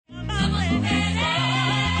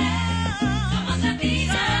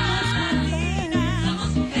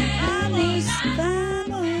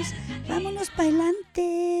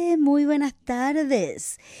muy buenas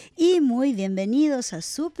tardes y muy bienvenidos a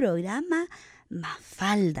su programa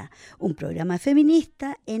Mafalda, un programa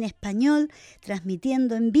feminista en español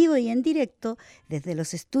transmitiendo en vivo y en directo desde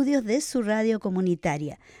los estudios de su radio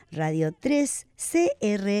comunitaria, Radio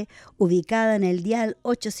 3CR, ubicada en el dial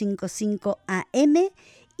 855 AM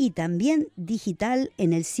y también digital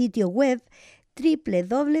en el sitio web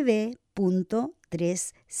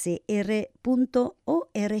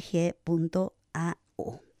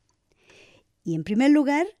www.3cr.org.au. Y en primer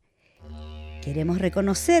lugar, queremos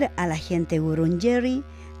reconocer a la gente Wurundjeri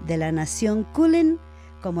de la nación Kulin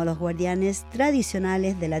como los guardianes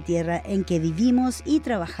tradicionales de la tierra en que vivimos y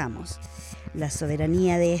trabajamos. La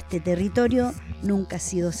soberanía de este territorio nunca ha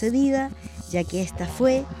sido cedida, ya que esta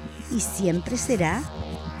fue y siempre será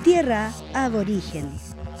tierra aborigen.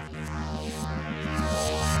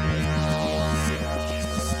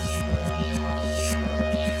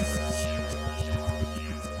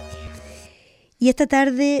 Y esta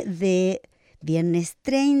tarde de viernes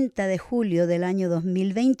 30 de julio del año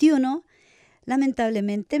 2021,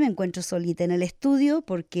 lamentablemente me encuentro solita en el estudio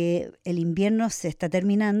porque el invierno se está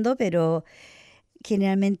terminando, pero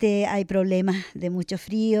generalmente hay problemas de mucho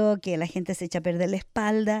frío, que la gente se echa a perder la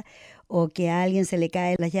espalda o que a alguien se le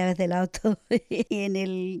caen las llaves del auto en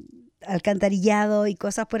el alcantarillado y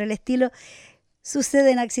cosas por el estilo.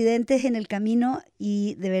 Suceden accidentes en el camino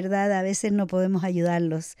y de verdad a veces no podemos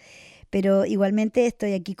ayudarlos. Pero igualmente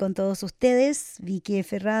estoy aquí con todos ustedes, Vicky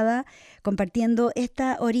Ferrada, compartiendo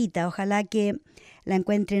esta horita. Ojalá que la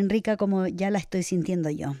encuentren rica como ya la estoy sintiendo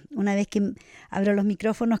yo. Una vez que abro los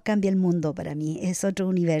micrófonos cambia el mundo para mí, es otro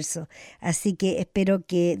universo. Así que espero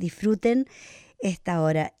que disfruten esta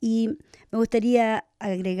hora. Y me gustaría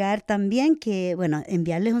agregar también que,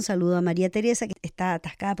 enviarles un saludo a María Teresa, que está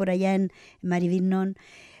atascada por allá en Marivirnón,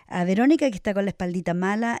 a Verónica, que está con la espaldita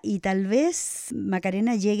mala, y tal vez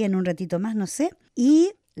Macarena llegue en un ratito más, no sé.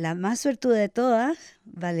 Y la más suertuda de todas,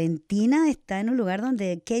 Valentina, está en un lugar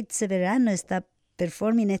donde Kate Severano está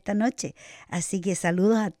performing esta noche. Así que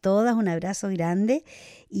saludos a todas, un abrazo grande.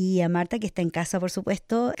 Y a Marta, que está en casa, por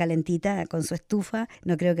supuesto, calentita con su estufa.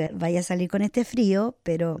 No creo que vaya a salir con este frío,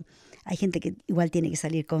 pero hay gente que igual tiene que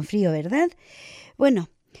salir con frío, ¿verdad? Bueno,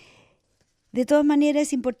 de todas maneras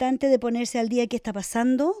es importante de ponerse al día qué está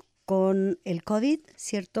pasando con el COVID,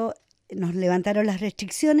 ¿cierto? Nos levantaron las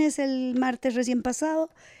restricciones el martes recién pasado,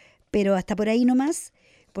 pero hasta por ahí nomás,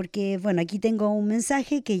 porque aquí tengo un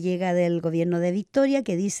mensaje que llega del gobierno de Victoria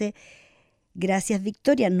que dice: gracias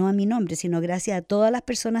Victoria, no a mi nombre, sino gracias a todas las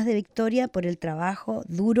personas de Victoria por el trabajo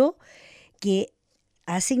duro que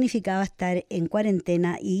ha significado estar en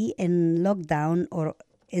cuarentena y en lockdown o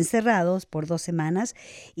encerrados por 2 semanas,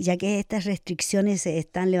 y ya que estas restricciones se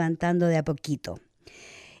están levantando de a poquito.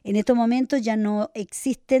 En estos momentos ya no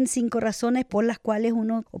existen 5 razones por las cuales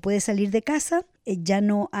uno puede salir de casa. Ya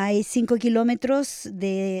no hay 5 kilómetros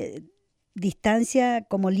de distancia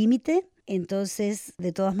como límite. Entonces,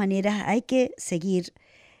 de todas maneras, hay que seguir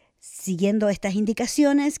siguiendo estas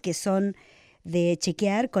indicaciones que son de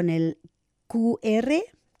chequear con el QR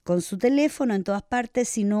con su teléfono en todas partes.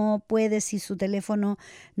 Si no puede, si su teléfono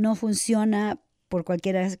no funciona por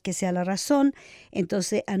cualquiera que sea la razón,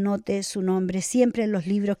 entonces anote su nombre siempre en los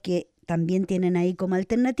libros que también tienen ahí como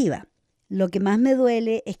alternativa. Lo que más me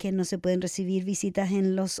duele es que no se pueden recibir visitas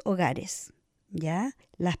en los hogares, ¿ya?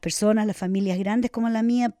 Las personas, las familias grandes como la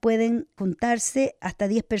mía, pueden juntarse hasta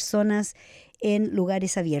 10 personas en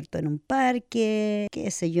lugares abiertos, en un parque, qué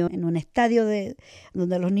sé yo, en un estadio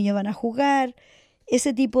donde los niños van a jugar.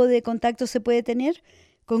 Ese tipo de contacto se puede tener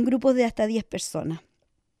con grupos de hasta 10 personas.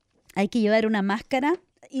 Hay que llevar una máscara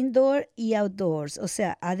indoor y outdoors, o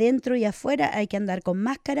sea, adentro y afuera hay que andar con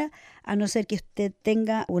máscara, a no ser que usted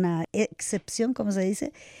tenga una excepción, como se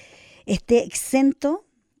dice, esté exento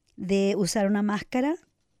de usar una máscara,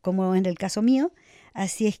 como en el caso mío.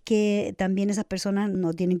 Así es que también esas personas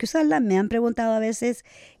no tienen que usarla. Me han preguntado a veces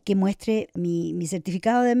que muestre mi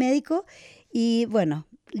certificado de médico y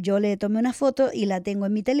yo le tomé una foto y la tengo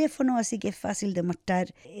en mi teléfono, así que es fácil de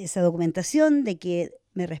mostrar esa documentación de que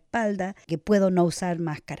me respalda que puedo no usar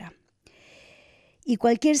máscara. Y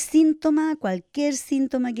cualquier síntoma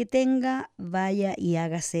que tenga, vaya y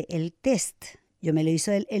hágase el test. Yo me lo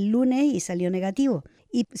hice el lunes y salió negativo.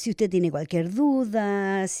 Y si usted tiene cualquier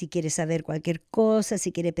duda, si quiere saber cualquier cosa,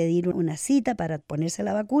 si quiere pedir una cita para ponerse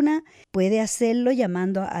la vacuna, puede hacerlo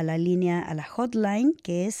llamando a la línea, a la hotline,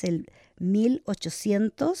 que es el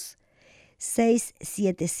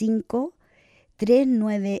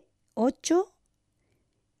 1-800-675-398.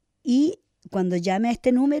 Y cuando llame a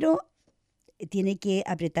este número, tiene que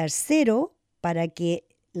apretar 0 para que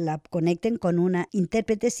la conecten con una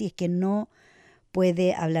intérprete si es que no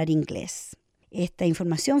puede hablar inglés. Esta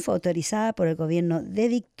información fue autorizada por el gobierno de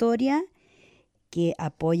Victoria, que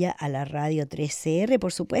apoya a la Radio 3CR,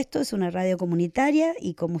 por supuesto, es una radio comunitaria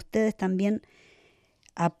y como ustedes también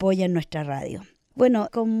apoyan nuestra radio. Bueno,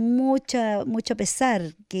 con mucho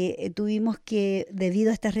pesar que tuvimos que,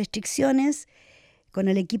 debido a estas restricciones, con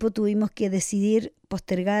el equipo tuvimos que decidir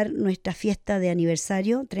postergar nuestra fiesta de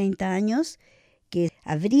aniversario, 30 años, que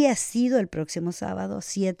habría sido el próximo sábado,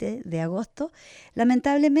 7 de agosto.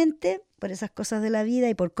 Lamentablemente, por esas cosas de la vida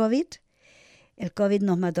y por COVID, el COVID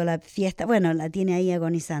nos mató la fiesta. Bueno, la tiene ahí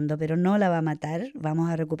agonizando, pero no la va a matar. Vamos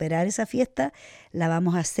a recuperar esa fiesta, la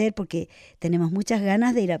vamos a hacer porque tenemos muchas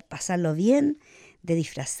ganas de ir a pasarlo bien, de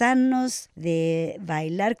disfrazarnos, de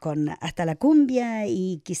bailar con hasta la cumbia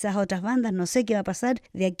y quizás otras bandas. No sé qué va a pasar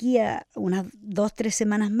de aquí a unas 2-3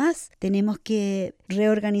 semanas más. Tenemos que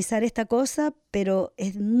reorganizar esta cosa, pero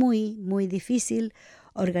es muy, muy difícil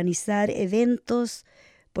organizar eventos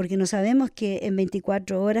porque no sabemos que en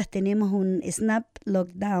 24 horas tenemos un snap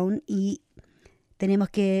lockdown y tenemos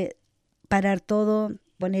que parar todo,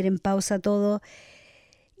 poner en pausa todo.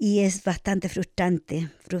 Y es bastante frustrante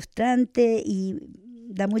y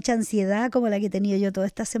da mucha ansiedad como la que he tenido yo toda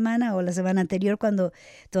esta semana o la semana anterior cuando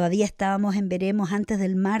todavía estábamos en veremos antes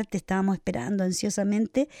del martes, estábamos esperando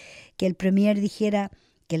ansiosamente que el premier dijera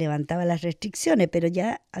que levantaba las restricciones, pero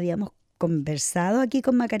ya habíamos conversado aquí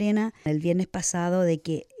con Macarena el viernes pasado de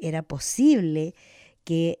que era posible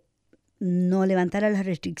que no levantara las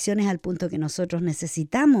restricciones al punto que nosotros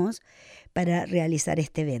necesitamos para realizar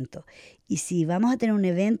este evento. Y si vamos a tener un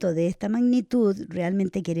evento de esta magnitud,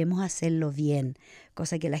 realmente queremos hacerlo bien,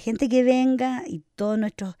 cosa que la gente que venga y todos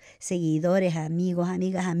nuestros seguidores, amigos,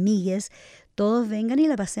 amigas, amigues, todos vengan y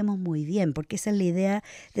la pasemos muy bien, porque esa es la idea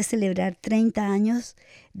de celebrar 30 años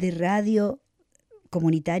de radio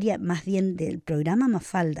comunitaria, más bien del programa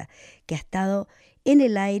Mafalda, que ha estado en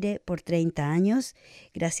el aire por 30 años,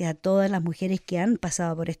 gracias a todas las mujeres que han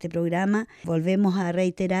pasado por este programa. Volvemos a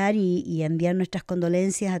reiterar y a enviar nuestras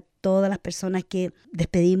condolencias a todas las personas que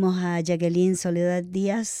despedimos a Jacqueline Soledad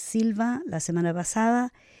Díaz Silva la semana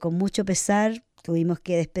pasada. Con mucho pesar tuvimos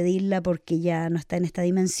que despedirla porque ya no está en esta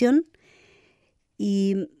dimensión.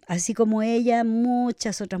 Y así como ella,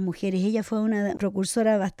 muchas otras mujeres. Ella fue una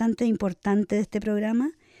precursora bastante importante de este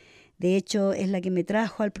programa. De hecho, es la que me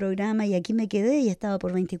trajo al programa y aquí me quedé y he estado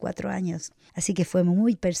por 24 años. Así que fue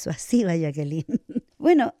muy persuasiva, Jacqueline.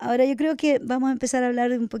 Bueno, ahora yo creo que vamos a empezar a hablar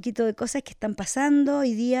de un poquito de cosas que están pasando.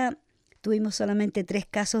 Hoy día tuvimos solamente 3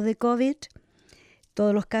 casos de COVID.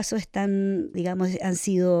 Todos los casos están, digamos, han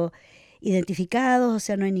sido identificados, o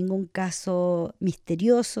sea, no hay ningún caso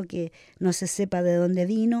misterioso que no se sepa de dónde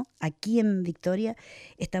vino. Aquí en Victoria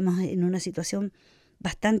estamos en una situación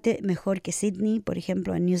bastante mejor que Sydney, por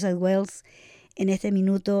ejemplo, en New South Wales. En este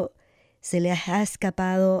minuto se les ha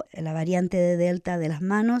escapado la variante de Delta de las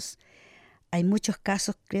manos. Hay muchos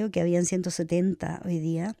casos, creo que habían 170 hoy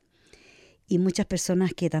día, y muchas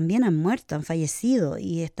personas que también han muerto, han fallecido,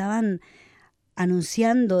 y estaban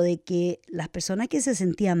anunciando de que las personas que se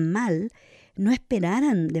sentían mal no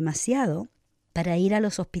esperaran demasiado para ir a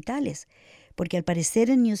los hospitales, porque al parecer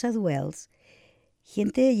en New South Wales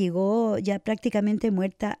gente llegó ya prácticamente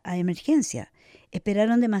muerta a emergencia.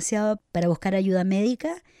 Esperaron demasiado para buscar ayuda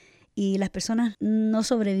médica y las personas no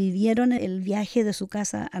sobrevivieron el viaje de su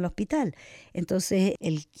casa al hospital. Entonces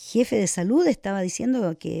el jefe de salud estaba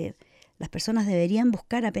diciendo que las personas deberían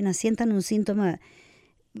buscar, apenas sientan un síntoma,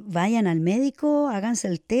 vayan al médico, háganse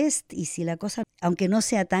el test y si la cosa, aunque no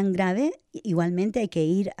sea tan grave, igualmente hay que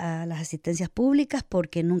ir a las asistencias públicas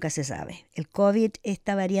porque nunca se sabe. El COVID,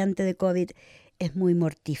 esta variante de COVID es muy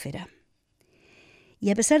mortífera. Y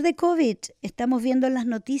a pesar de COVID, estamos viendo en las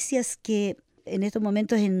noticias que en estos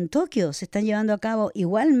momentos en Tokio se están llevando a cabo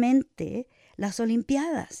igualmente las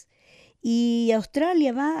Olimpiadas. Y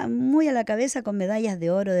Australia va muy a la cabeza con medallas de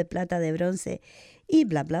oro, de plata, de bronce y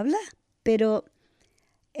bla, bla, bla. Pero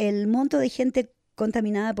el monto de gente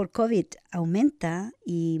contaminada por COVID aumenta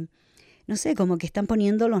y no sé, como que están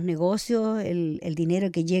poniendo los negocios, el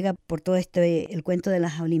dinero que llega por todo el cuento de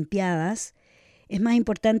las Olimpiadas, es más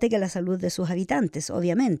importante que la salud de sus habitantes,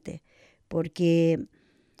 obviamente, porque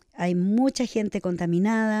hay mucha gente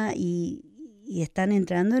contaminada y están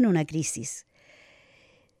entrando en una crisis.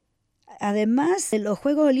 Además, los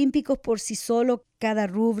Juegos Olímpicos por sí solo, cada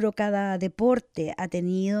rubro, cada deporte ha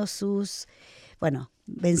tenido sus,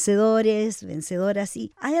 vencedores, vencedoras.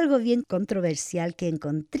 Y hay algo bien controversial que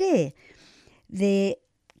encontré de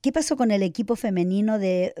qué pasó con el equipo femenino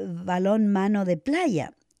de balonmano de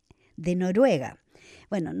playa de Noruega.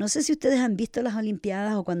 Bueno, no sé si ustedes han visto las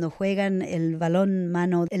Olimpiadas o cuando juegan el balón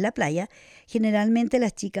mano en la playa, generalmente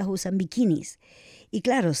las chicas usan bikinis. Y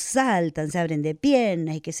claro, saltan, se abren de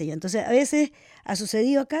piernas y qué sé yo. Entonces, a veces ha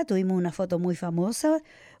sucedido acá, tuvimos una foto muy famosa,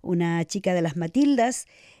 una chica de las Matildas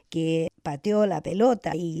que pateó la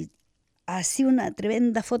pelota y así una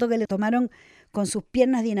tremenda foto que le tomaron con sus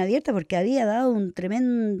piernas bien abiertas porque había dado un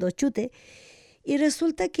tremendo chute. Y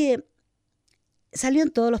resulta que salió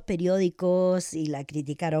en todos los periódicos y la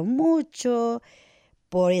criticaron mucho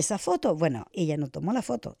por esa foto. Bueno, ella no tomó la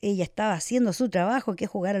foto, ella estaba haciendo su trabajo, que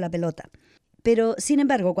es jugar a la pelota. Pero, sin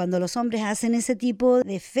embargo, cuando los hombres hacen ese tipo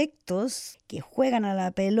de efectos, que juegan a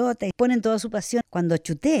la pelota y ponen toda su pasión cuando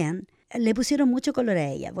chutean, le pusieron mucho color a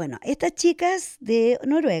ella. Bueno, estas chicas de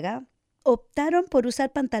Noruega optaron por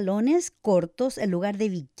usar pantalones cortos en lugar de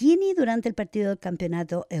bikini durante el partido del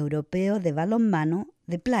Campeonato Europeo de Balonmano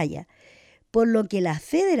de Playa, por lo que la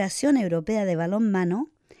Federación Europea de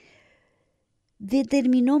Balonmano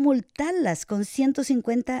determinó multarlas con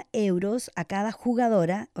 150 euros a cada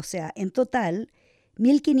jugadora, o sea, en total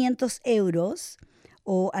 1.500 euros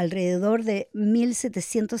o alrededor de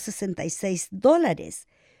 $1.766,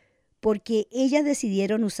 porque ellas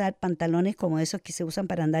decidieron usar pantalones como esos que se usan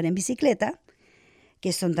para andar en bicicleta,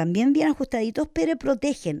 que son también bien ajustaditos, pero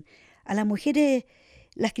protegen. A las mujeres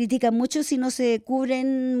las critican mucho si no se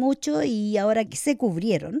cubren mucho y ahora que se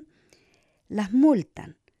cubrieron, las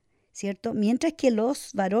multan, ¿cierto? Mientras que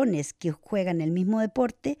los varones que juegan el mismo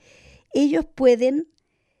deporte, ellos pueden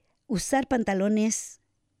usar pantalones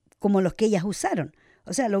como los que ellas usaron.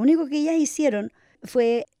 O sea, lo único que ellas hicieron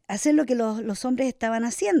fue hacer lo que los hombres estaban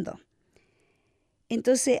haciendo.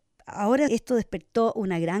 Entonces, ahora esto despertó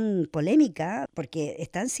una gran polémica porque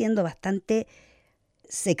están siendo bastante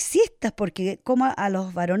sexistas, porque como a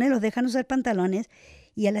los varones los dejan usar pantalones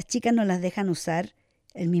y a las chicas no las dejan usar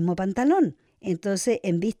el mismo pantalón. Entonces,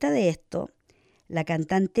 en vista de esto, la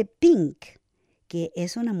cantante Pink, que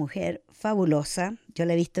es una mujer fabulosa, yo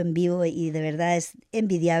la he visto en vivo y de verdad es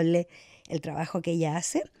envidiable el trabajo que ella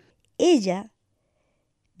hace, ella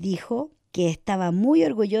dijo que estaba muy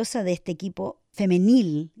orgullosa de este equipo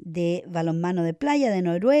femenil de balonmano de playa de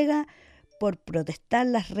Noruega por protestar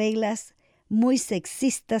las reglas muy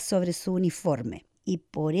sexistas sobre su uniforme. Y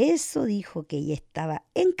por eso dijo que ella estaba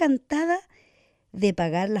encantada de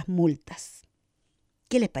pagar las multas.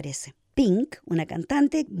 ¿Qué les parece? Pink, una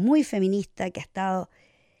cantante muy feminista que ha estado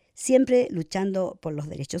siempre luchando por los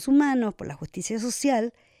derechos humanos, por la justicia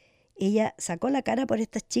social, ella sacó la cara por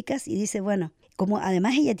estas chicas y dice, bueno, como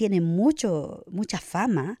además ella tiene mucha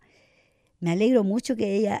fama, me alegro mucho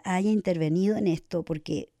que ella haya intervenido en esto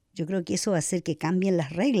porque yo creo que eso va a hacer que cambien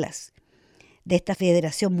las reglas de esta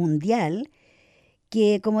Federación Mundial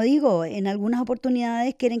que, como digo, en algunas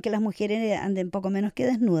oportunidades quieren que las mujeres anden poco menos que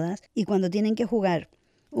desnudas y cuando tienen que jugar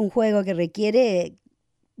un juego que requiere,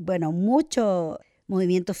 bueno, mucho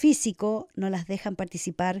movimiento físico, no las dejan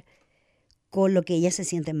participar con lo que ellas se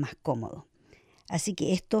sienten más cómodos. Así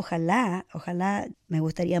que esto ojalá me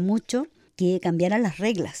gustaría mucho que cambiaran las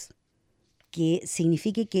reglas, que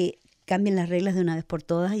signifique que cambien las reglas de una vez por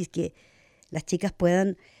todas y que las chicas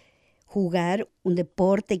puedan jugar un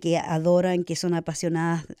deporte que adoran, que son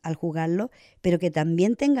apasionadas al jugarlo, pero que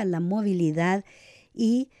también tengan la movilidad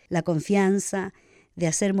y la confianza de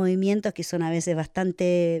hacer movimientos que son a veces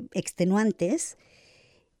bastante extenuantes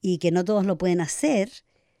y que no todos lo pueden hacer,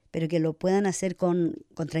 pero que lo puedan hacer con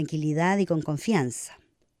tranquilidad y con confianza.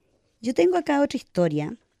 Yo tengo acá otra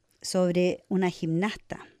historia sobre una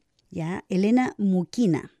gimnasta, ¿ya? Elena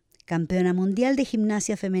Mukina, campeona mundial de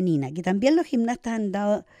gimnasia femenina, que también los gimnastas han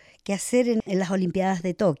dado que hacer en las Olimpiadas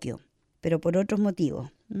de Tokio, pero por otros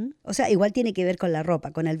motivos. O sea, igual tiene que ver con la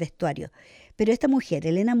ropa, con el vestuario. Pero esta mujer,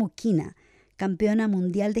 Elena Mukina, campeona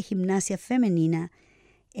mundial de gimnasia femenina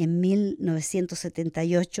en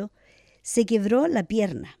 1978, se quebró la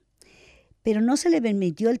pierna, pero no se le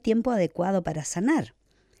permitió el tiempo adecuado para sanar.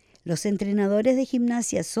 Los entrenadores de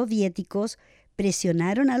gimnasia soviéticos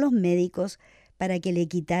presionaron a los médicos para que le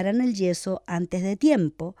quitaran el yeso antes de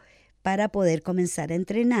tiempo para poder comenzar a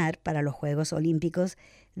entrenar para los Juegos Olímpicos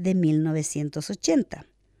de 1980.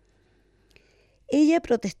 Ella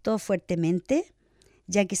protestó fuertemente,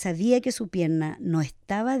 ya que sabía que su pierna no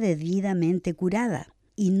estaba debidamente curada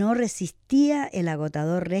y no resistía el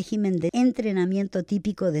agotador régimen de entrenamiento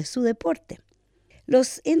típico de su deporte.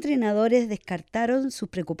 Los entrenadores descartaron sus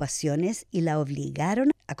preocupaciones y la obligaron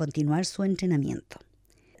a continuar su entrenamiento.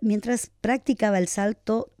 Mientras practicaba el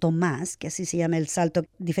salto Tomás, que así se llama el salto,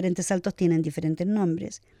 diferentes saltos tienen diferentes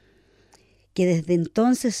nombres, que desde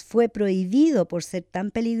entonces fue prohibido por ser tan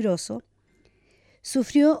peligroso,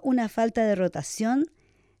 sufrió una falta de rotación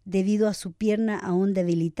debido a su pierna aún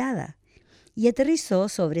debilitada y aterrizó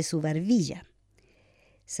sobre su barbilla.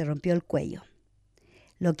 Se rompió el cuello,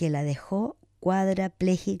 lo que la dejó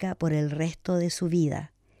cuadraplégica por el resto de su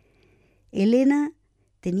vida. Elena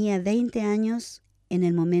tenía 20 años en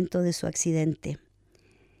el momento de su accidente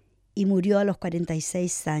y murió a los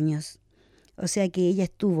 46 años. O sea que ella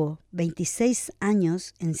estuvo 26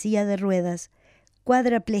 años en silla de ruedas,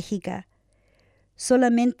 cuadraplégica,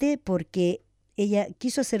 solamente porque ella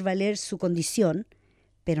quiso hacer valer su condición,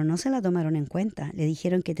 pero no se la tomaron en cuenta. Le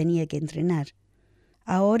dijeron que tenía que entrenar.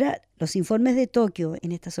 Ahora, los informes de Tokio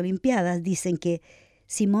en estas Olimpiadas dicen que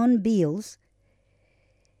Simone Biles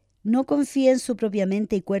no confía en su propia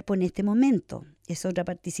mente y cuerpo en este momento. Es otra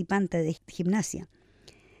participante de gimnasia.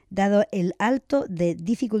 Dado el alto de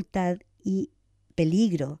dificultad y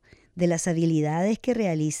peligro de las habilidades que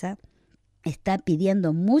realiza, está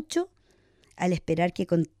pidiendo mucho al esperar que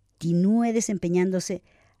continúe desempeñándose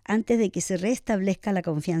antes de que se restablezca la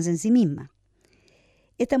confianza en sí misma.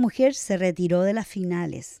 Esta mujer se retiró de las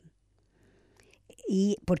finales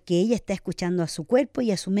y porque ella está escuchando a su cuerpo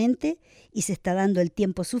y a su mente y se está dando el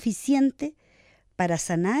tiempo suficiente para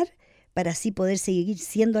sanar, para así poder seguir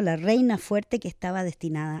siendo la reina fuerte que estaba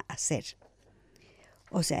destinada a ser.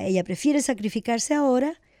 O sea, ella prefiere sacrificarse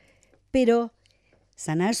ahora, pero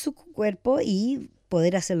sanar su cuerpo y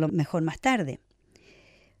poder hacerlo mejor más tarde.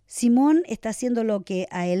 Simone está haciendo lo que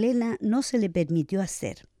a Elena no se le permitió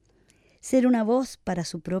hacer: ser una voz para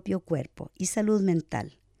su propio cuerpo y salud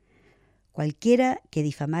mental. Cualquiera que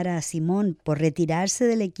difamara a Simone por retirarse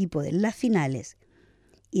del equipo de las finales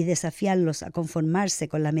y desafiarlos a conformarse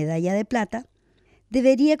con la medalla de plata,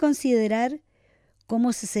 debería considerar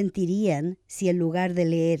cómo se sentirían si en lugar de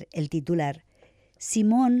leer el titular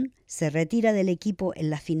 «Simone se retira del equipo en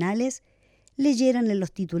las finales», leyeran en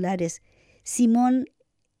los titulares «Simone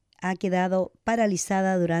ha quedado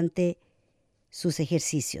paralizada durante sus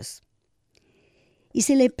ejercicios». Y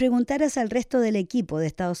si les preguntaras al resto del equipo de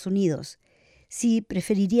Estados Unidos si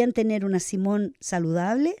preferirían tener una Simone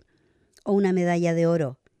saludable o una medalla de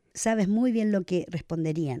oro, sabes muy bien lo que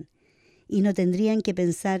responderían y no tendrían que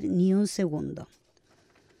pensar ni un segundo.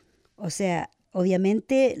 O sea,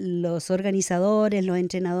 obviamente los organizadores, los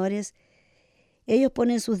entrenadores, ellos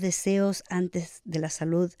ponen sus deseos antes de la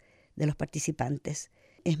salud de los participantes.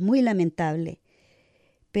 Es muy lamentable,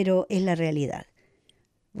 pero es la realidad.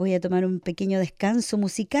 Voy a tomar un pequeño descanso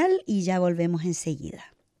musical y ya volvemos enseguida.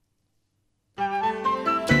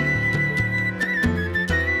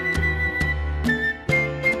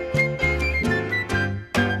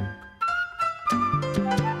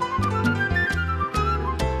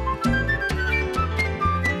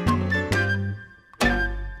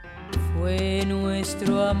 Fue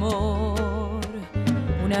nuestro amor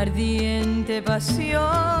una ardiente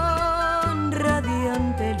pasión,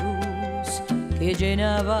 radiante luz que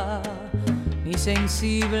llenaba mi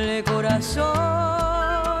sensible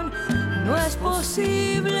corazón. No es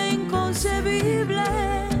posible, inconcebible,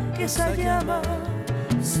 que esa llama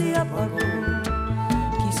se apagó.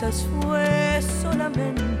 Quizás fue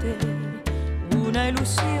solamente una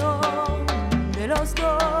ilusión de los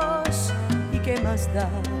dos. ¿Y qué más da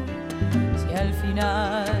si al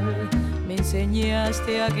final me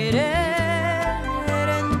enseñaste a querer?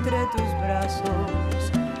 Entre tus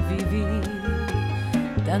brazos viví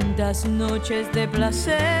tantas noches de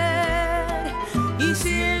placer. Y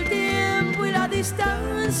si el tiempo y la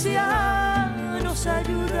distancia nos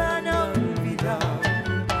ayudan a olvidar,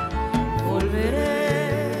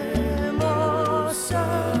 volveremos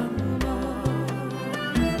a amar.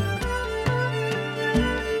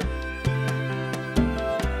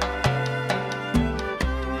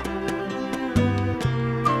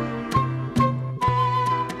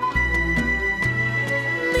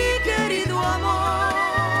 Mi querido amor,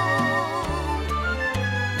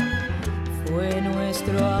 fue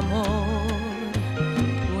nuestro amor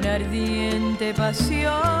una ardiente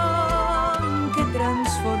pasión que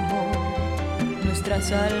transformó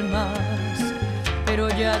nuestras almas, pero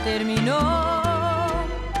ya terminó.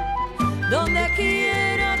 Donde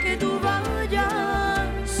quiera que tú vayas,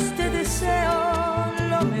 te deseo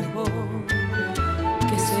lo mejor,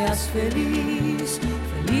 que seas feliz,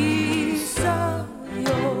 feliz,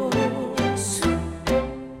 adiós.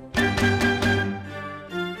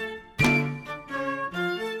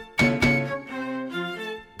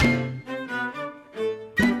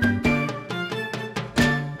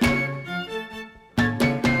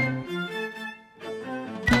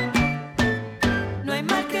 No hay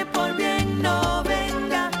mal que por bien no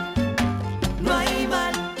venga.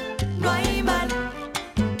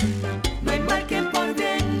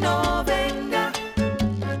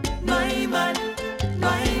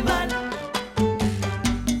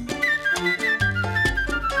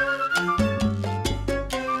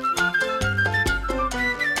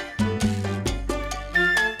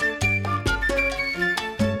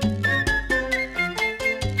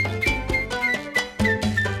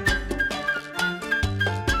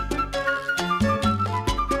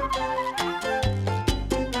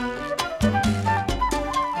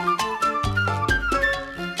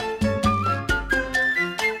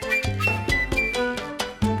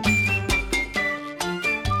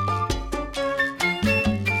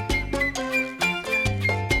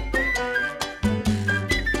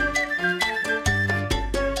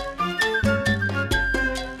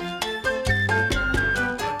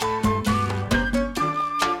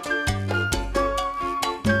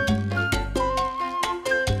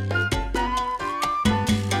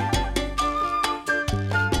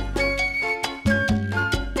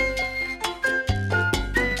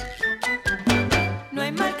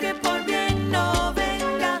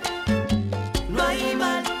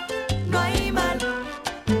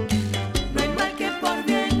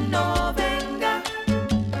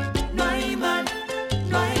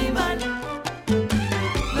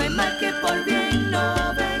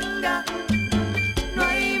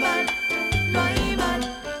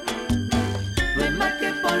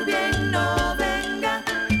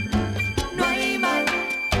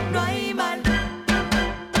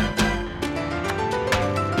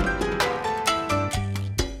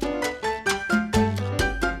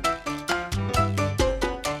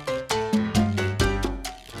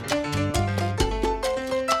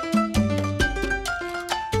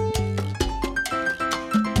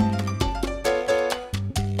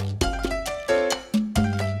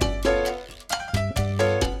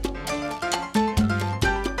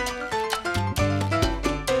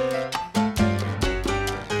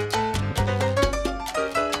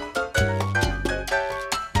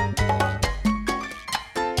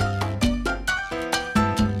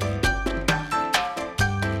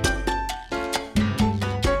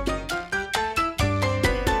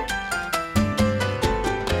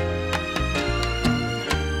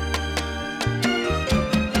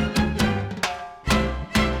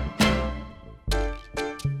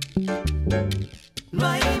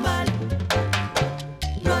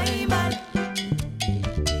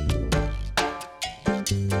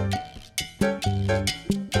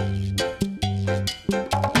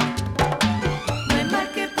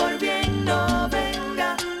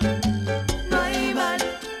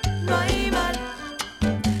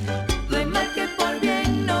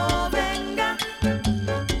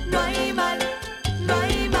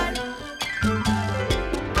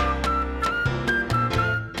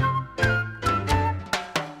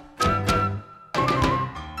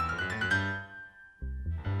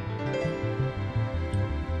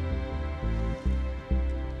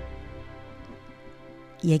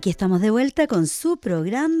 Y aquí estamos de vuelta con su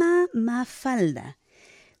programa Mafalda.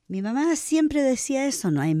 Mi mamá siempre decía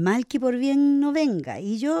eso, no hay mal que por bien no venga.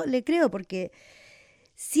 Y yo le creo porque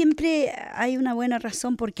siempre hay una buena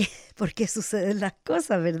razón por qué suceden las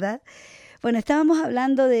cosas, ¿verdad? Bueno, estábamos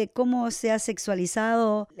hablando de cómo se ha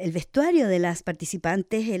sexualizado el vestuario de las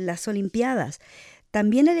participantes en las Olimpiadas.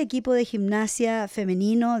 También el equipo de gimnasia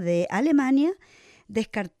femenino de Alemania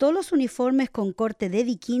descartó los uniformes con corte de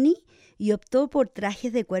bikini y optó por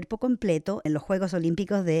trajes de cuerpo completo en los Juegos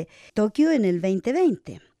Olímpicos de Tokio en el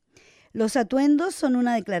 2020. Los atuendos son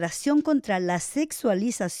una declaración contra la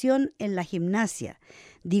sexualización en la gimnasia,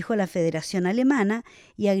 dijo la Federación Alemana,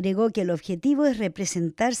 y agregó que el objetivo es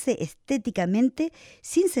representarse estéticamente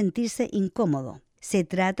sin sentirse incómodo. Se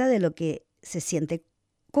trata de lo que se siente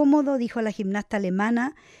cómodo, dijo la gimnasta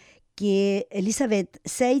alemana, que Elisabeth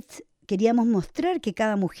Seitz. Queríamos mostrar que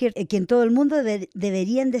cada mujer, que en todo el mundo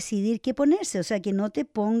deberían decidir qué ponerse, o sea, que no te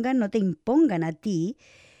impongan a ti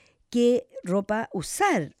qué ropa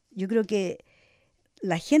usar. Yo creo que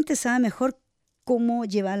la gente sabe mejor cómo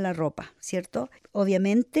llevar la ropa, ¿cierto?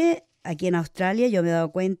 Obviamente, aquí en Australia yo me he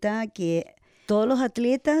dado cuenta que todos los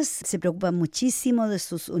atletas se preocupan muchísimo de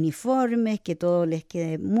sus uniformes, que todo les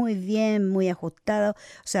quede muy bien, muy ajustado,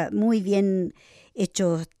 o sea, muy bien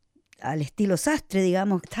hechos al estilo sastre,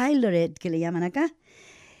 digamos, tailored, que le llaman acá.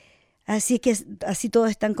 Así que así todos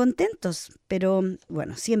están contentos, pero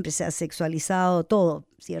bueno, siempre se ha sexualizado todo,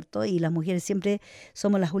 ¿cierto? Y las mujeres siempre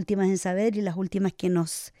somos las últimas en saber y las últimas que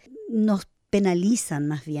nos penalizan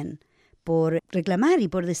más bien por reclamar y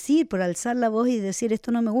por decir, por alzar la voz y decir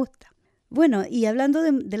esto no me gusta. Bueno, y hablando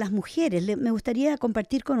de las mujeres, me gustaría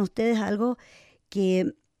compartir con ustedes algo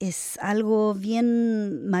que es algo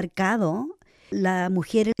bien marcado, la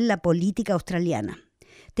mujer en la política australiana.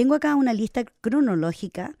 Tengo acá una lista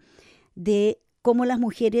cronológica de cómo las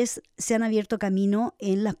mujeres se han abierto camino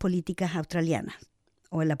en las políticas australianas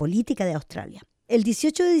o en la política de Australia. El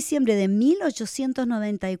 18 de diciembre de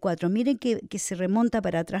 1894, miren que se remonta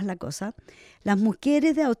para atrás la cosa, las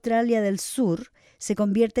mujeres de Australia del Sur se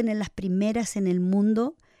convierten en las primeras en el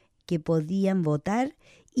mundo que podían votar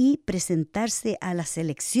y presentarse a las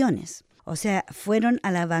elecciones. O sea, fueron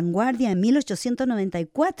a la vanguardia en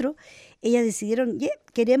 1894. Ellas decidieron,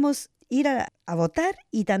 queremos ir a votar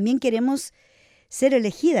y también queremos ser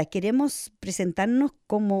elegidas, queremos presentarnos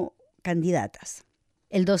como candidatas.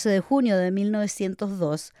 El 12 de junio de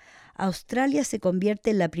 1902, Australia se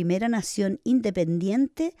convierte en la primera nación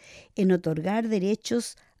independiente en otorgar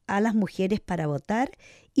derechos a las mujeres para votar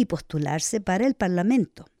y postularse para el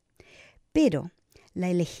Parlamento. Pero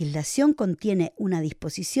la legislación contiene una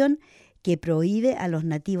disposición que prohíbe a los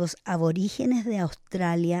nativos aborígenes de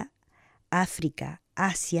Australia, África,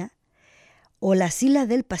 Asia o las islas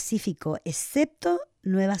del Pacífico, excepto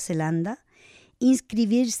Nueva Zelanda,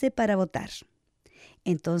 inscribirse para votar.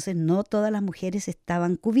 Entonces no todas las mujeres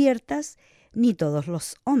estaban cubiertas, ni todos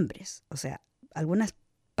los hombres. O sea, algunas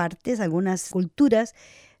partes, algunas culturas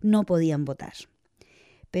no podían votar.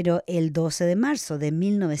 Pero el 12 de marzo de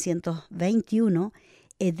 1921,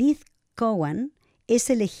 Edith Cowan es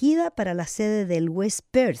elegida para la sede del West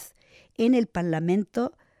Perth en el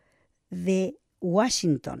Parlamento de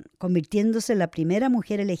Washington, convirtiéndose en la primera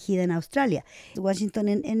mujer elegida en Australia. Washington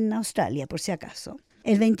en Australia, por si acaso.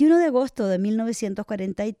 El 21 de agosto de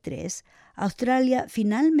 1943, Australia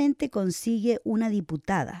finalmente consigue una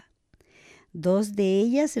diputada. Dos de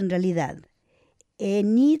ellas, en realidad,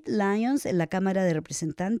 Enid Lyons en la Cámara de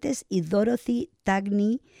Representantes y Dorothy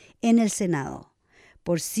Tagney en el Senado.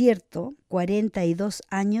 Por cierto, 42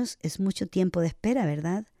 años es mucho tiempo de espera,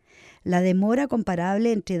 ¿verdad? La demora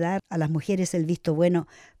comparable entre dar a las mujeres el visto bueno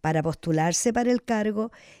para postularse para el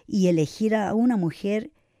cargo y elegir a una mujer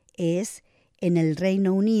es en el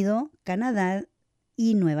Reino Unido, Canadá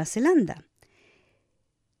y Nueva Zelanda.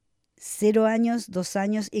 0 años, 2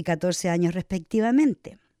 años y 14 años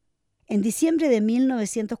respectivamente. En diciembre de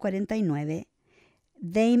 1949,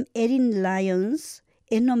 Dame Erin Lyons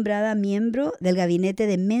es nombrada miembro del gabinete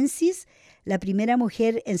de Menzies, la primera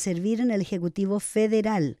mujer en servir en el Ejecutivo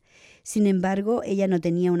Federal. Sin embargo, ella no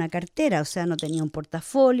tenía una cartera, o sea, no tenía un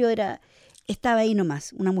portafolio, estaba ahí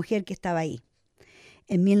nomás, una mujer que estaba ahí.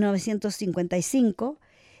 En 1955,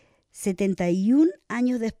 71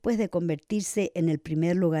 años después de convertirse en el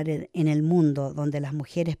primer lugar en el mundo donde las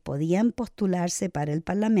mujeres podían postularse para el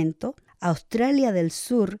Parlamento, Australia del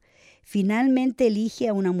Sur finalmente elige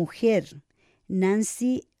a una mujer,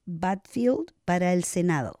 Nancy Batfield, para el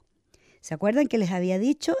Senado. ¿Se acuerdan que les había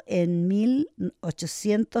dicho? En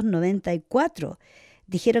 1894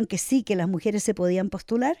 dijeron que sí, que las mujeres se podían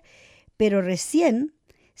postular, pero recién,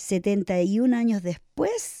 71 años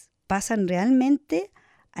después, pasan realmente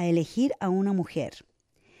a elegir a una mujer.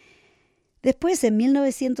 Después, en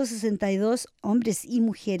 1962, hombres y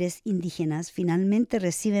mujeres indígenas finalmente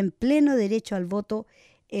reciben pleno derecho al voto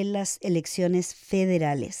en las elecciones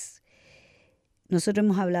federales. Nosotros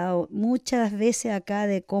hemos hablado muchas veces acá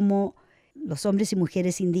de cómo los hombres y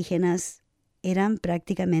mujeres indígenas eran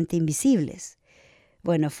prácticamente invisibles.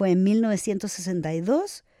 Bueno, fue en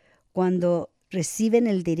 1962 cuando reciben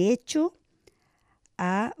el derecho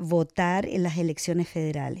a votar en las elecciones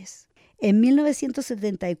federales. En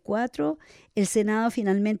 1974, el Senado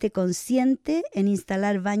finalmente consiente en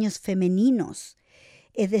instalar baños femeninos.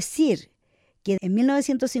 Es decir, que en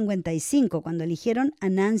 1955, cuando eligieron a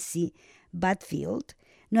Nancy Batfield,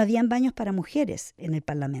 no habían baños para mujeres en el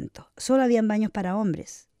Parlamento, solo habían baños para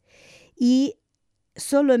hombres. Y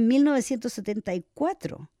solo en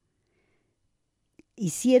 1974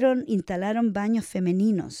 instalaron baños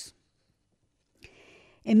femeninos.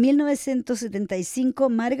 En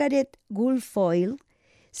 1975, Margaret Guilfoyle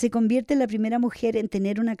se convierte en la primera mujer en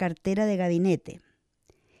tener una cartera de gabinete.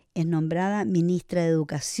 Es nombrada ministra de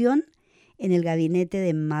Educación en el gabinete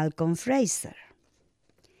de Malcolm Fraser.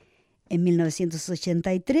 En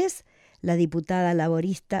 1983, la diputada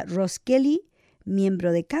laborista Ross Kelly,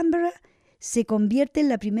 miembro de Canberra, se convierte en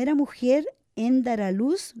la primera mujer en dar a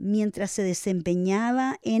luz mientras se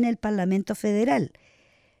desempeñaba en el Parlamento Federal.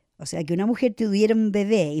 O sea, que una mujer tuviera un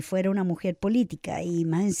bebé y fuera una mujer política y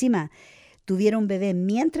más encima tuviera un bebé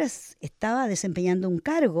mientras estaba desempeñando un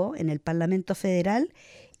cargo en el Parlamento Federal,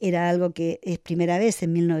 era algo que es primera vez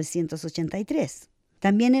en 1983.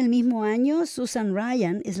 También el mismo año, Susan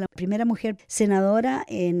Ryan es la primera mujer senadora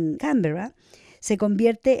en Canberra. Se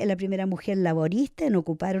convierte en la primera mujer laborista en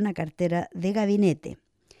ocupar una cartera de gabinete.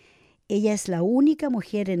 Ella es la única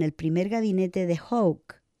mujer en el primer gabinete de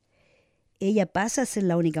Hawke. Ella pasa a ser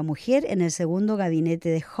la única mujer en el segundo gabinete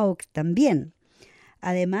de Hawke también.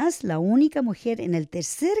 Además, la única mujer en el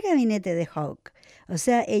tercer gabinete de Hawke. O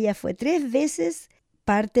sea, ella fue 3 veces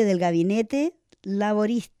parte del gabinete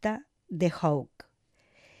laborista de Hawke.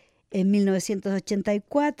 En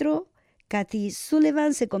 1984, Cathy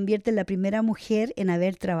Sullivan se convierte en la primera mujer en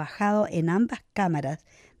haber trabajado en ambas cámaras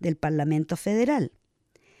del Parlamento Federal.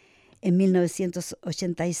 En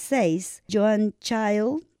 1986, Joan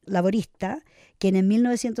Child, laborista, quien en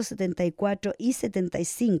 1974 y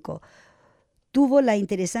 75 tuvo la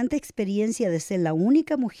interesante experiencia de ser la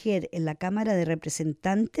única mujer en la Cámara de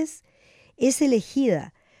Representantes, es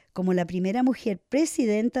elegida como la primera mujer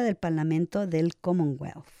presidenta del Parlamento del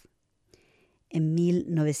Commonwealth. En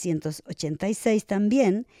 1986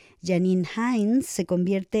 también, Janine Hines se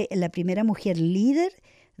convierte en la primera mujer líder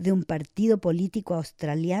de un partido político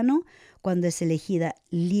australiano cuando es elegida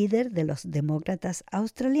líder de los demócratas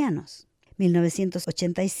australianos.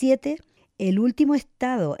 1987, el último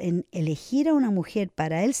estado en elegir a una mujer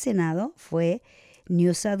para el Senado fue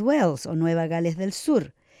New South Wales o Nueva Gales del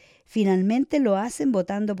Sur. Finalmente lo hacen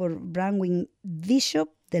votando por Bronwyn Bishop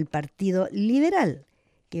del Partido Liberal,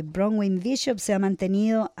 que Bronwyn Bishop se ha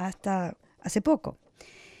mantenido hasta hace poco.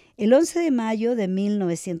 El 11 de mayo de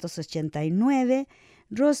 1989,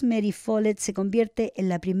 Rosemary Follett se convierte en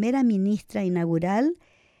la primera ministra inaugural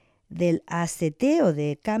del ACT o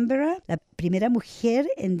de Canberra, la primera mujer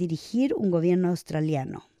en dirigir un gobierno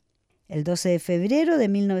australiano. El 12 de febrero de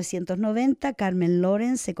 1990, Carmen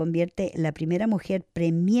Lawrence se convierte en la primera mujer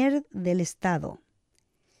premier del estado.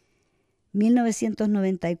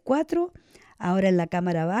 1994, ahora en la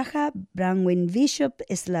Cámara Baja, Bronwyn Bishop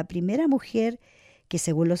es la primera mujer que,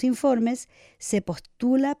 según los informes, se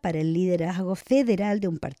postula para el liderazgo federal de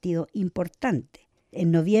un partido importante.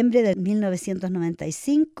 En noviembre de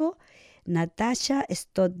 1995, Natasha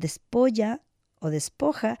Stott Despoja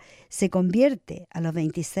se convierte a los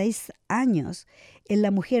 26 años en la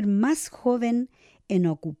mujer más joven en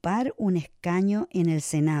ocupar un escaño en el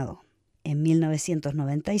Senado. En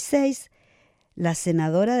 1996, la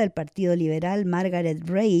senadora del Partido Liberal Margaret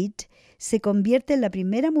Reid se convierte en la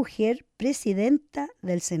primera mujer presidenta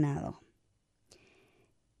del Senado.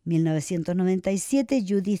 1997,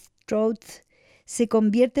 Judith Trout se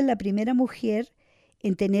convierte en la primera mujer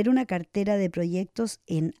en tener una cartera de proyectos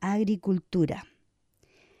en agricultura.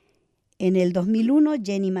 En el 2001,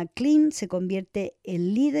 Jenny McLean se convierte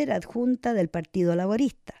en líder adjunta del Partido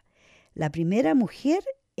Laborista, la primera mujer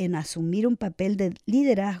en asumir un papel de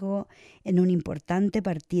liderazgo en un importante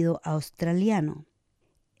partido australiano.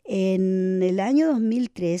 En el año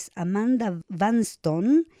 2003, Amanda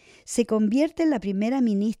Vanstone se convierte en la primera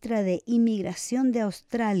ministra de Inmigración de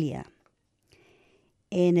Australia.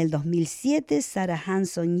 En el 2007, Sarah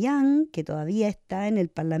Hanson-Young, que todavía está en el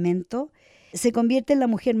Parlamento, se convierte en la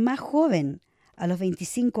mujer más joven a los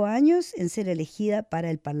 25 años en ser elegida para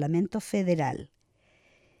el Parlamento Federal.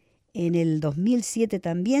 En el 2007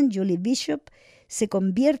 también Julie Bishop se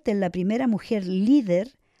convierte en la primera mujer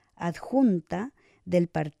líder adjunta del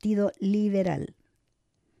Partido Liberal.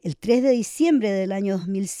 El 3 de diciembre del año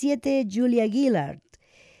 2007, Julia Gillard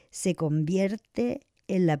se convierte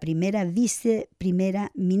en la primera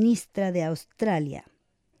viceprimera ministra de Australia.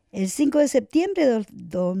 El 5 de septiembre de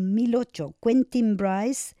 2008, Quentin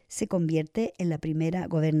Bryce se convierte en la primera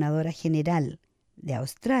gobernadora general de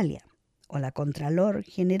Australia, o la Contralor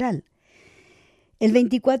General. El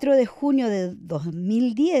 24 de junio de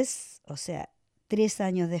 2010, o sea, 3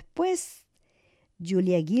 años después,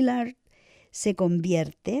 Julia Gillard se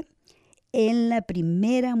convierte en la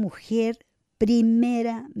primera mujer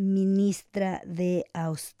primera ministra de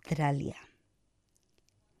Australia.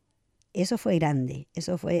 Eso fue grande,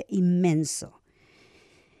 eso fue inmenso.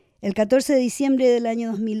 El 14 de diciembre del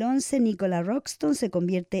año 2011, Nicola Roxton se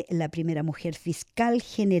convierte en la primera mujer fiscal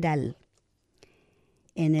general.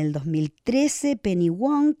 En el 2013, Penny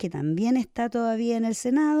Wong, que también está todavía en el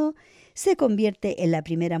Senado, se convierte en la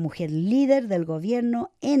primera mujer líder del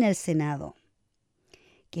gobierno en el Senado,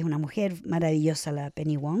 que es una mujer maravillosa, la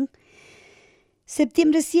Penny Wong.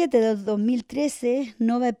 Septiembre 7 del 2013,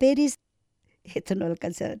 Nova Peris, esto no lo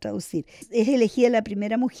alcancé a traducir, es elegida la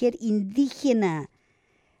primera mujer indígena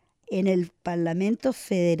en el Parlamento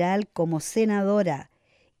Federal como senadora,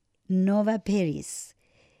 Nova Peris.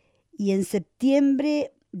 Y en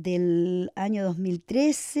septiembre del año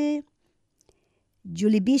 2013,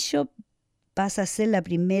 Julie Bishop pasa a ser la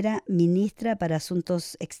primera ministra para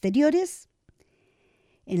Asuntos Exteriores.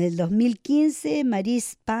 En el 2015,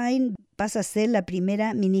 Marise Payne pasa a ser la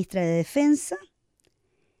primera ministra de Defensa.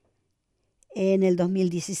 En el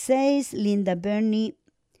 2016, Linda Burney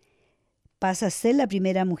pasa a ser la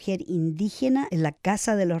primera mujer indígena en la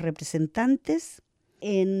Casa de los Representantes.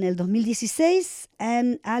 En el 2016,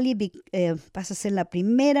 Anne Ali pasa a ser la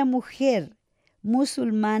primera mujer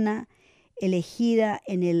musulmana elegida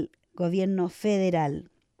en el gobierno federal.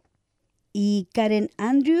 Y Karen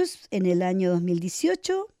Andrews, en el año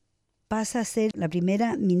 2018, pasa a ser la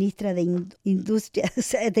primera ministra de Industria, o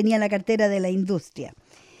sea, tenía la cartera de la industria.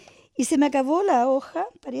 Y se me acabó la hoja,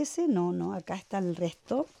 parece. No, acá está el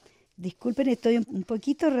resto. Disculpen, estoy un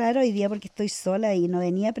poquito raro hoy día porque estoy sola y no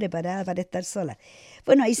venía preparada para estar sola.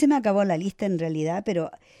 Bueno, ahí se me acabó la lista en realidad, pero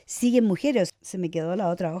siguen mujeres. Se me quedó la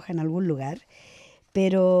otra hoja en algún lugar.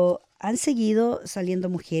 Pero han seguido saliendo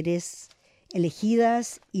mujeres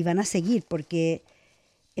elegidas y van a seguir, porque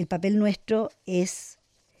el papel nuestro es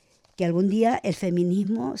que algún día el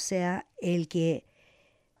feminismo sea el que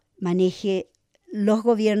maneje los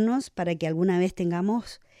gobiernos para que alguna vez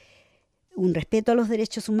tengamos un respeto a los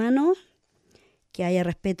derechos humanos, que haya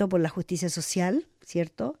respeto por la justicia social,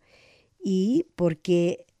 ¿cierto? Y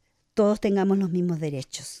porque todos tengamos los mismos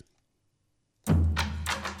derechos.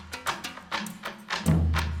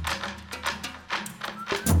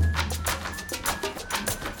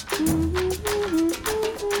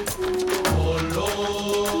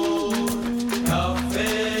 Color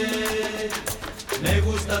café, me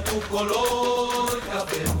gusta tu color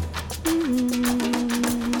café.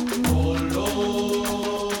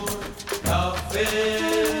 Color café,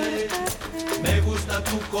 me gusta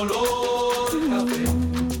tu color café.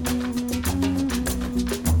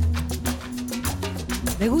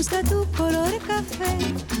 Me gusta tu color café,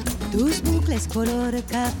 tus bucles color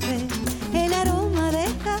café, el aroma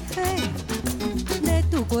del café de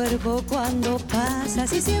tu cuerpo cuando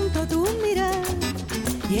pasas y siento tu mirar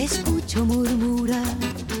y escucho murmurar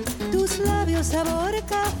tus labios sabor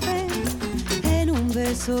café en un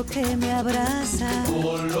beso que me abraza.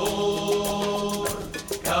 Color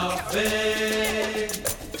café,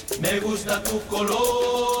 me gusta tu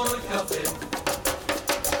color café.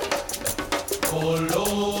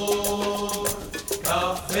 Color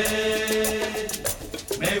café,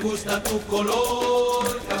 me gusta tu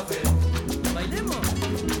color café. Bailemos.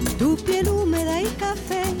 Tu piel húmeda y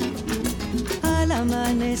café al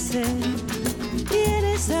amanecer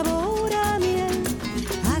tiene sabor a miel,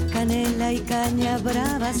 a canela y caña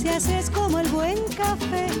brava. Si haces como el buen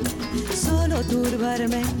café, solo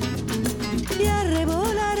turbarme y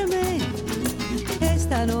arrebolarme.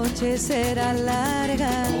 Esta noche será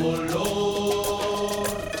larga. Color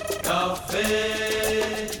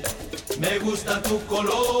café, me gusta tu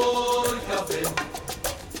color café.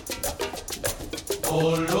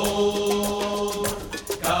 Color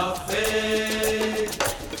café,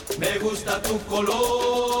 me gusta tu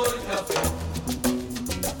color café.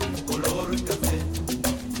 Color café,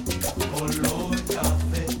 color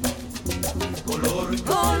café, color café.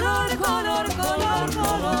 Color, color, color,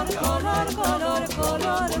 color, color, color.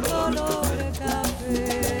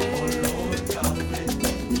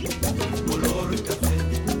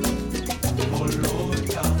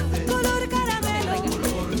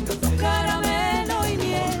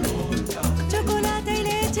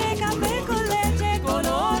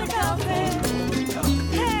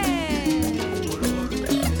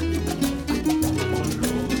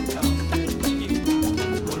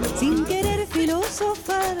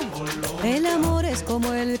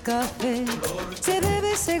 como el café. Se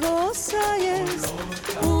bebe, se goza y es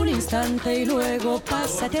un instante y luego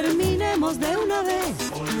pasa. Terminemos de una vez.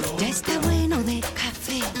 Ya está bueno de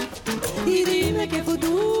café. Y dime qué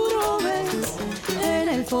futuro ves en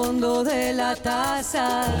el fondo de la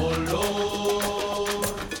taza. Color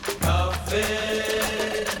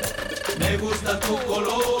café, me gusta tu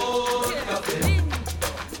color café.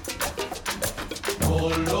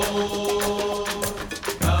 Color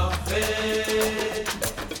café,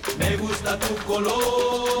 me gusta tu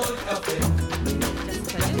color café.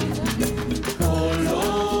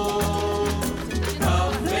 Color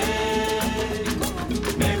café,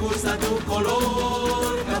 me gusta tu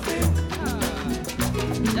color café.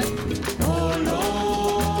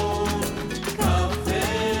 Color café,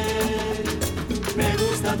 me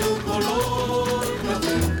gusta tu color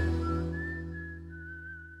café.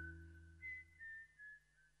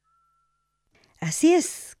 Así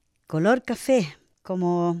es, color café.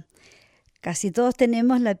 Como casi todos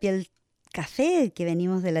tenemos la piel café, que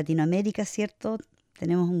venimos de Latinoamérica, ¿cierto?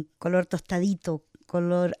 Tenemos un color tostadito,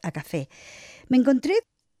 color a café. Me encontré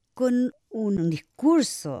con un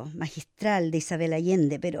discurso magistral de Isabel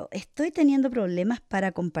Allende, pero estoy teniendo problemas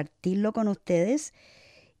para compartirlo con ustedes.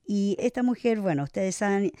 Y esta mujer, bueno, ustedes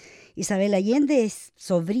saben, Isabel Allende es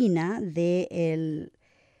sobrina del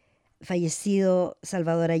fallecido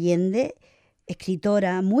Salvador Allende,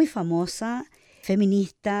 escritora muy famosa,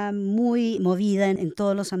 feminista, muy movida en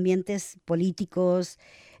todos los ambientes políticos,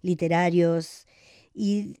 literarios.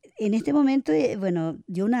 Y en este momento, bueno,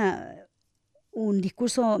 dio un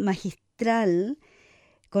discurso magistral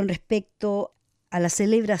con respecto a la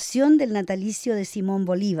celebración del natalicio de Simón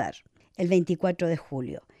Bolívar, el 24 de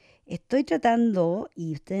julio. Estoy tratando,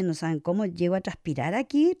 y ustedes no saben cómo llego a transpirar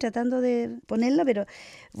aquí tratando de ponerla, pero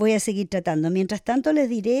voy a seguir tratando. Mientras tanto les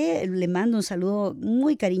mando un saludo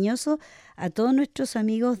muy cariñoso a todos nuestros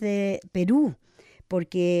amigos de Perú,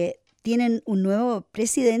 porque tienen un nuevo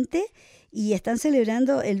presidente y están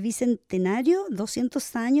celebrando el bicentenario,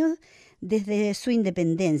 200 años desde su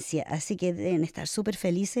independencia. Así que deben estar súper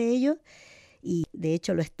felices ellos, y de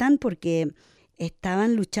hecho lo están porque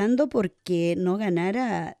estaban luchando porque no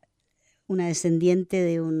ganara una descendiente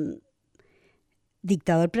de un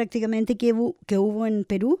dictador prácticamente que hubo en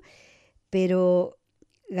Perú, pero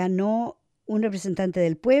ganó un representante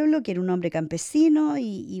del pueblo, que era un hombre campesino,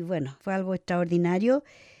 y bueno, fue algo extraordinario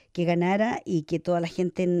que ganara y que toda la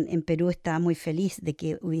gente en Perú estaba muy feliz de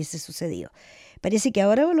que hubiese sucedido. Parece que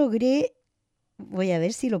ahora lo logré, voy a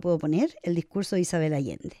ver si lo puedo poner, el discurso de Isabel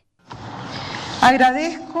Allende.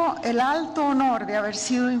 Agradezco el alto honor de haber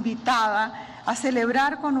sido invitada a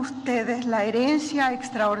celebrar con ustedes la herencia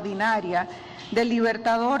extraordinaria del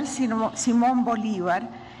libertador Simón Bolívar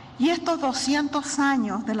y estos 200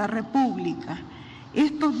 años de la República,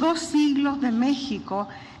 estos 2 siglos de México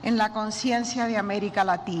en la conciencia de América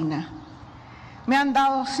Latina. Me han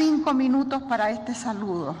dado 5 minutos para este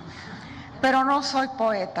saludo, pero no soy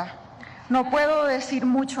poeta. No puedo decir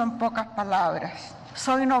mucho en pocas palabras.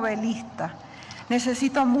 Soy novelista.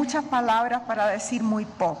 Necesito muchas palabras para decir muy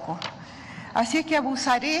poco. Así es que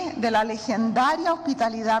abusaré de la legendaria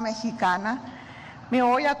hospitalidad mexicana. Me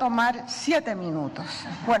voy a tomar 7 minutos,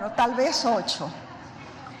 bueno, tal vez 8.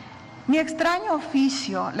 Mi extraño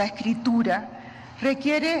oficio, la escritura,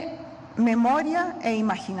 requiere memoria e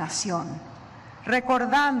imaginación.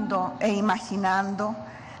 Recordando e imaginando,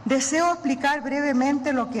 deseo explicar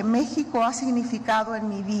brevemente lo que México ha significado en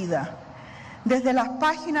mi vida. Desde las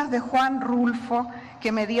páginas de Juan Rulfo,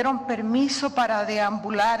 que me dieron permiso para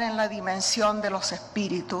deambular en la dimensión de los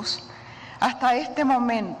espíritus, hasta este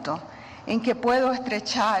momento en que puedo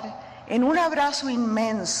estrechar en un abrazo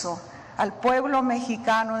inmenso al pueblo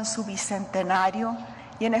mexicano en su bicentenario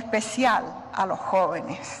y en especial a los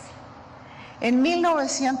jóvenes. En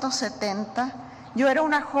 1970, yo era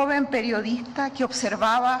una joven periodista que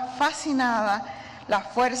observaba fascinada las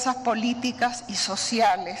fuerzas políticas y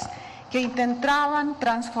sociales que intentaban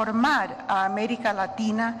transformar a América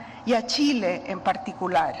Latina y a Chile en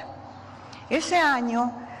particular. Ese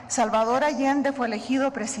año, Salvador Allende fue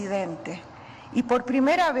elegido presidente y por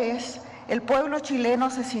primera vez el pueblo chileno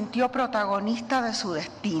se sintió protagonista de su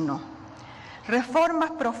destino.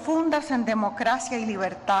 Reformas profundas en democracia y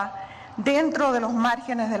libertad dentro de los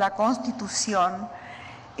márgenes de la Constitución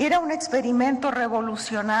era un experimento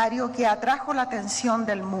revolucionario que atrajo la atención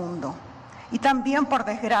del mundo y también, por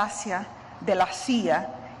desgracia, de la CIA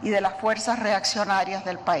y de las fuerzas reaccionarias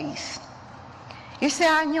del país. Ese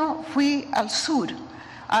año fui al sur,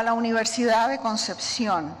 a la Universidad de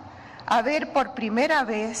Concepción, a ver por primera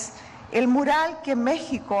vez el mural que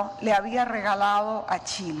México le había regalado a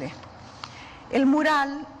Chile. El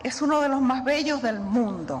mural es uno de los más bellos del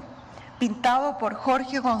mundo, pintado por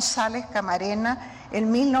Jorge González Camarena en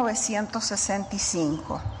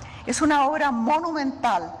 1965. Es una obra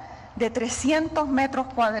monumental de 300 metros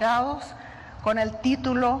cuadrados con el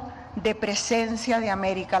título de Presencia de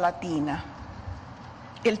América Latina.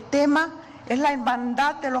 El tema es la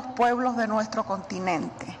hermandad de los pueblos de nuestro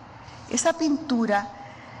continente. Esa pintura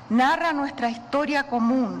narra nuestra historia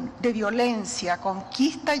común de violencia,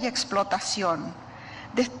 conquista y explotación.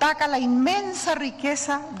 Destaca la inmensa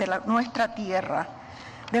riqueza de nuestra tierra,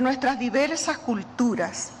 de nuestras diversas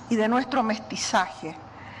culturas y de nuestro mestizaje,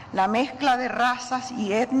 la mezcla de razas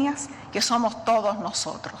y etnias que somos todos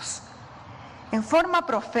nosotros. En forma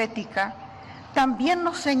profética, también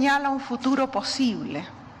nos señala un futuro posible.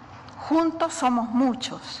 Juntos somos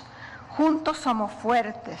muchos, juntos somos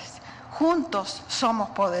fuertes, juntos somos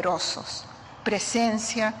poderosos.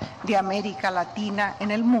 Presencia de América Latina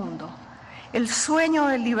en el mundo. El sueño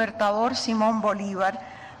del libertador Simón Bolívar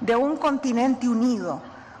de un continente unido,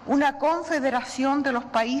 una confederación de los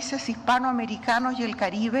países hispanoamericanos y el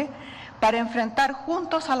Caribe para enfrentar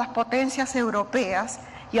juntos a las potencias europeas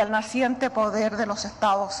y al naciente poder de los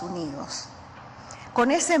Estados Unidos.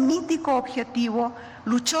 Con ese mítico objetivo,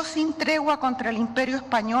 luchó sin tregua contra el Imperio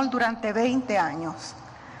Español durante 20 años.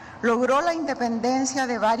 Logró la independencia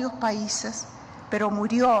de varios países, pero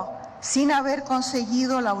murió sin haber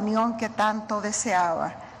conseguido la unión que tanto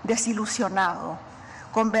deseaba, desilusionado,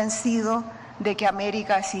 convencido de que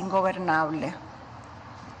América es ingobernable.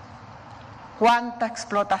 ¿Cuánta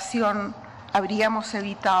explotación habríamos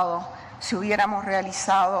evitado si hubiéramos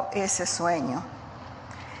realizado ese sueño?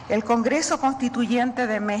 El Congreso Constituyente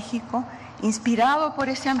de México, inspirado por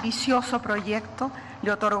ese ambicioso proyecto,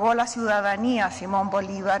 le otorgó la ciudadanía a Simón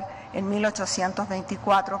Bolívar en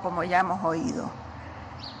 1824, como ya hemos oído.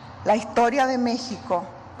 La historia de México,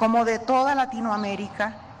 como de toda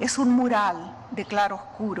Latinoamérica, es un mural de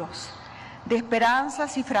claroscuros, de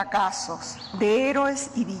esperanzas y fracasos, de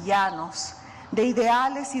héroes y villanos, de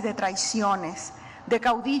ideales y de traiciones, de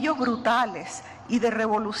caudillos brutales y de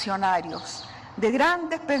revolucionarios, de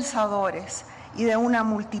grandes pensadores y de una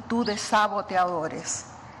multitud de saboteadores.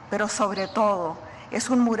 Pero sobre todo es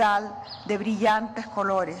un mural de brillantes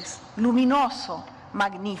colores, luminoso,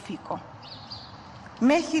 magnífico.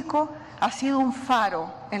 México ha sido un faro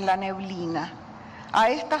en la neblina. A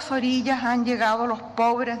estas orillas han llegado los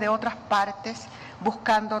pobres de otras partes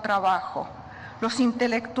buscando trabajo, los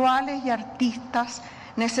intelectuales y artistas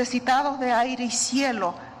necesitados de aire y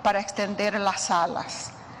cielo para extender las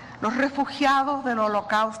alas, los refugiados del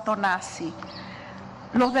holocausto nazi,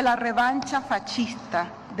 los de la revancha fascista,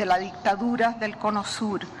 de la dictadura del Cono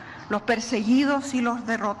Sur, los perseguidos y los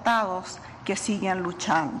derrotados que siguen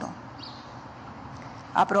luchando.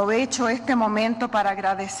 Aprovecho este momento para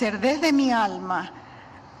agradecer desde mi alma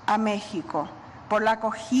a México por la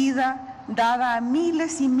acogida dada a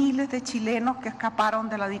miles y miles de chilenos que escaparon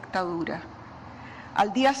de la dictadura.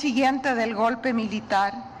 Al día siguiente del golpe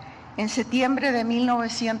militar, en septiembre de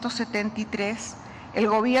 1973, el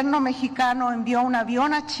gobierno mexicano envió un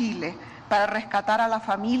avión a Chile para rescatar a la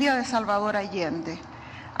familia de Salvador Allende.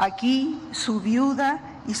 Aquí su viuda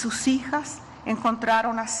y sus hijas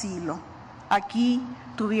encontraron asilo. Aquí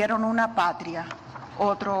tuvieron una patria,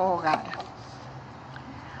 otro hogar.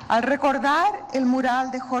 Al recordar el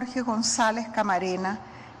mural de Jorge González Camarena,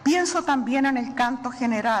 pienso también en el canto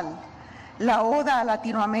general, la Oda a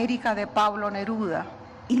Latinoamérica de Pablo Neruda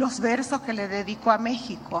y los versos que le dedicó a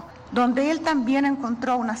México, donde él también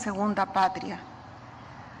encontró una segunda patria.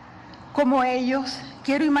 Como ellos,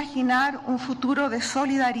 quiero imaginar un futuro de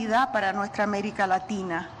solidaridad para nuestra América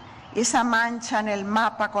Latina, esa mancha en el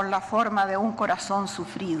mapa con la forma de un corazón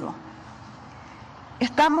sufrido.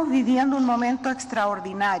 Estamos viviendo un momento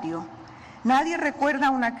extraordinario. Nadie recuerda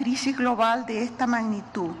una crisis global de esta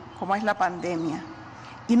magnitud, como es la pandemia.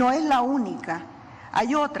 Y no es la única.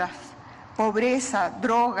 Hay otras: pobreza,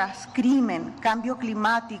 drogas, crimen, cambio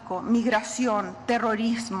climático, migración,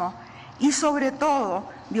 terrorismo y sobre todo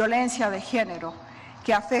violencia de género,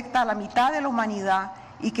 que afecta a la mitad de la humanidad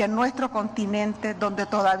y que en nuestro continente, donde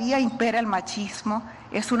todavía impera el machismo,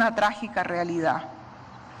 es una trágica realidad.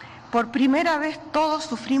 Por primera vez todos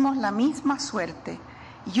sufrimos la misma suerte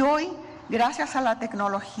y hoy, gracias a la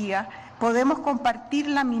tecnología, podemos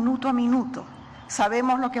compartirla minuto a minuto.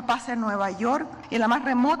 Sabemos lo que pasa en Nueva York, en la más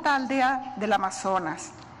remota aldea del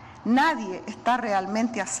Amazonas. Nadie está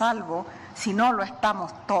realmente a salvo si no lo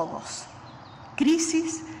estamos todos.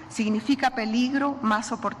 Crisis significa peligro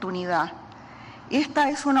más oportunidad. Esta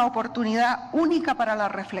es una oportunidad única para la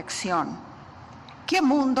reflexión. ¿Qué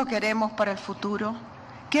mundo queremos para el futuro?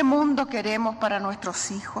 ¿Qué mundo queremos para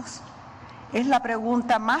nuestros hijos? Es la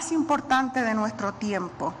pregunta más importante de nuestro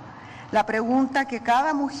tiempo, la pregunta que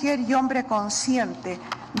cada mujer y hombre consciente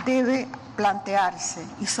debe plantearse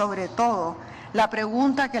y sobre todo la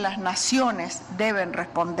pregunta que las naciones deben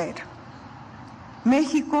responder.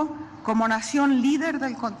 México, como nación líder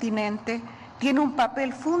del continente, tiene un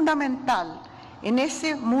papel fundamental en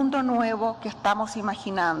ese mundo nuevo que estamos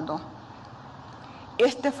imaginando.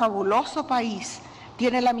 Este fabuloso país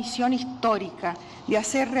tiene la misión histórica de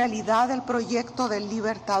hacer realidad el proyecto del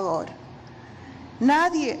Libertador.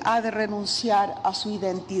 Nadie ha de renunciar a su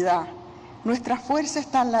identidad. Nuestra fuerza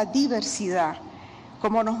está en la diversidad,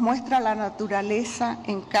 como nos muestra la naturaleza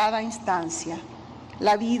en cada instancia.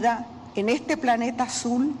 La vida en este planeta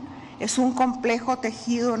azul es un complejo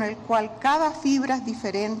tejido en el cual cada fibra es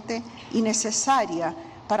diferente y necesaria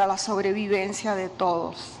para la sobrevivencia de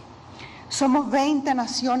todos. Somos 20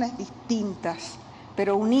 naciones distintas,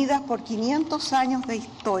 pero unidas por 500 años de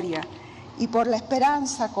historia y por la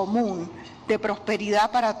esperanza común de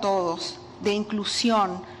prosperidad para todos, de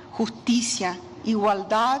inclusión, justicia,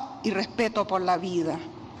 igualdad y respeto por la vida.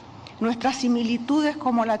 Nuestras similitudes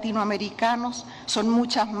como latinoamericanos son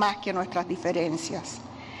muchas más que nuestras diferencias.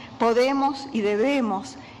 Podemos y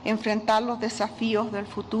debemos enfrentar los desafíos del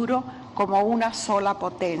futuro como una sola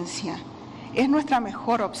potencia. Es nuestra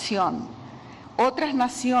mejor opción. Otras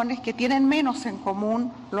naciones que tienen menos en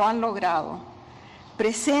común lo han logrado.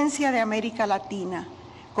 Presencia de América Latina,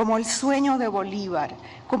 como el sueño de Bolívar,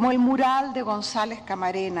 como el mural de González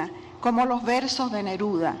Camarena, como los versos de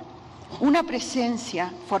Neruda. Una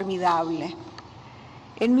presencia formidable.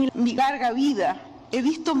 En mi larga vida he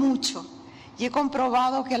visto mucho y he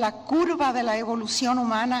comprobado que la curva de la evolución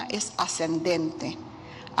humana es ascendente.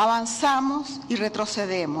 Avanzamos y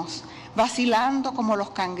retrocedemos, vacilando como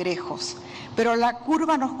los cangrejos, pero la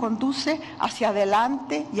curva nos conduce hacia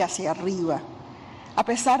adelante y hacia arriba. A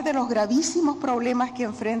pesar de los gravísimos problemas que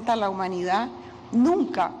enfrenta la humanidad,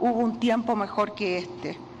 nunca hubo un tiempo mejor que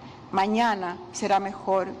este. Mañana será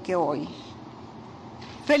mejor que hoy.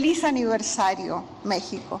 Feliz aniversario,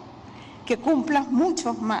 México. Que cumplas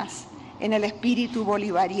muchos más en el espíritu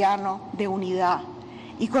bolivariano de unidad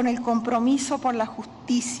y con el compromiso por la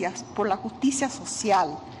justicia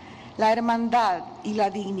social, la hermandad y la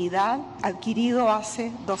dignidad adquirido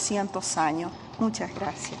hace 200 años. Muchas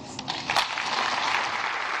gracias.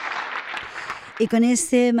 Y con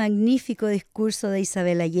ese magnífico discurso de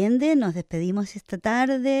Isabel Allende nos despedimos esta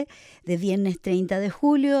tarde de viernes 30 de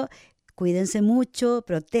julio. Cuídense mucho,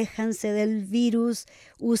 protéjanse del virus,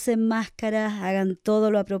 usen máscaras, hagan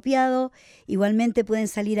todo lo apropiado. Igualmente pueden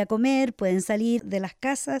salir a comer, pueden salir de las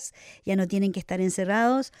casas, ya no tienen que estar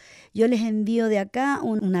encerrados. Yo les envío de acá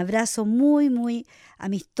un abrazo muy, muy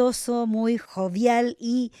amistoso, muy jovial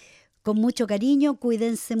y con mucho cariño.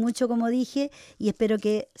 Cuídense mucho, como dije, y espero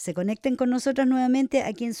que se conecten con nosotros nuevamente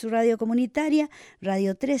aquí en su radio comunitaria,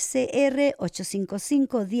 Radio 13R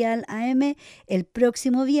 855 Dial AM, el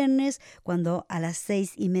próximo viernes, cuando a las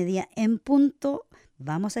 6:30 en punto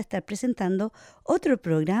vamos a estar presentando otro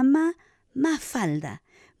programa Mafalda.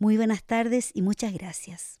 Muy buenas tardes y muchas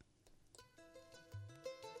gracias.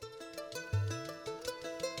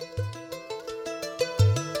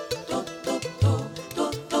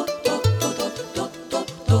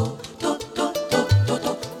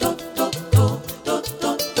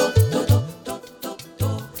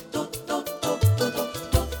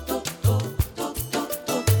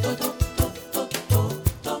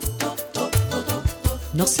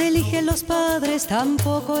 No se eligen los padres,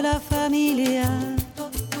 tampoco la familia.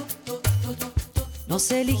 No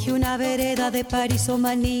se elige una vereda de París o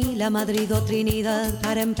Manila, Madrid o Trinidad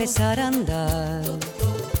para empezar a andar.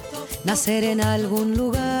 Nacer en algún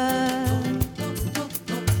lugar.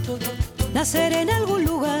 Nacer en algún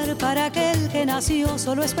lugar para aquel que nació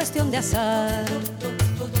solo es cuestión de azar.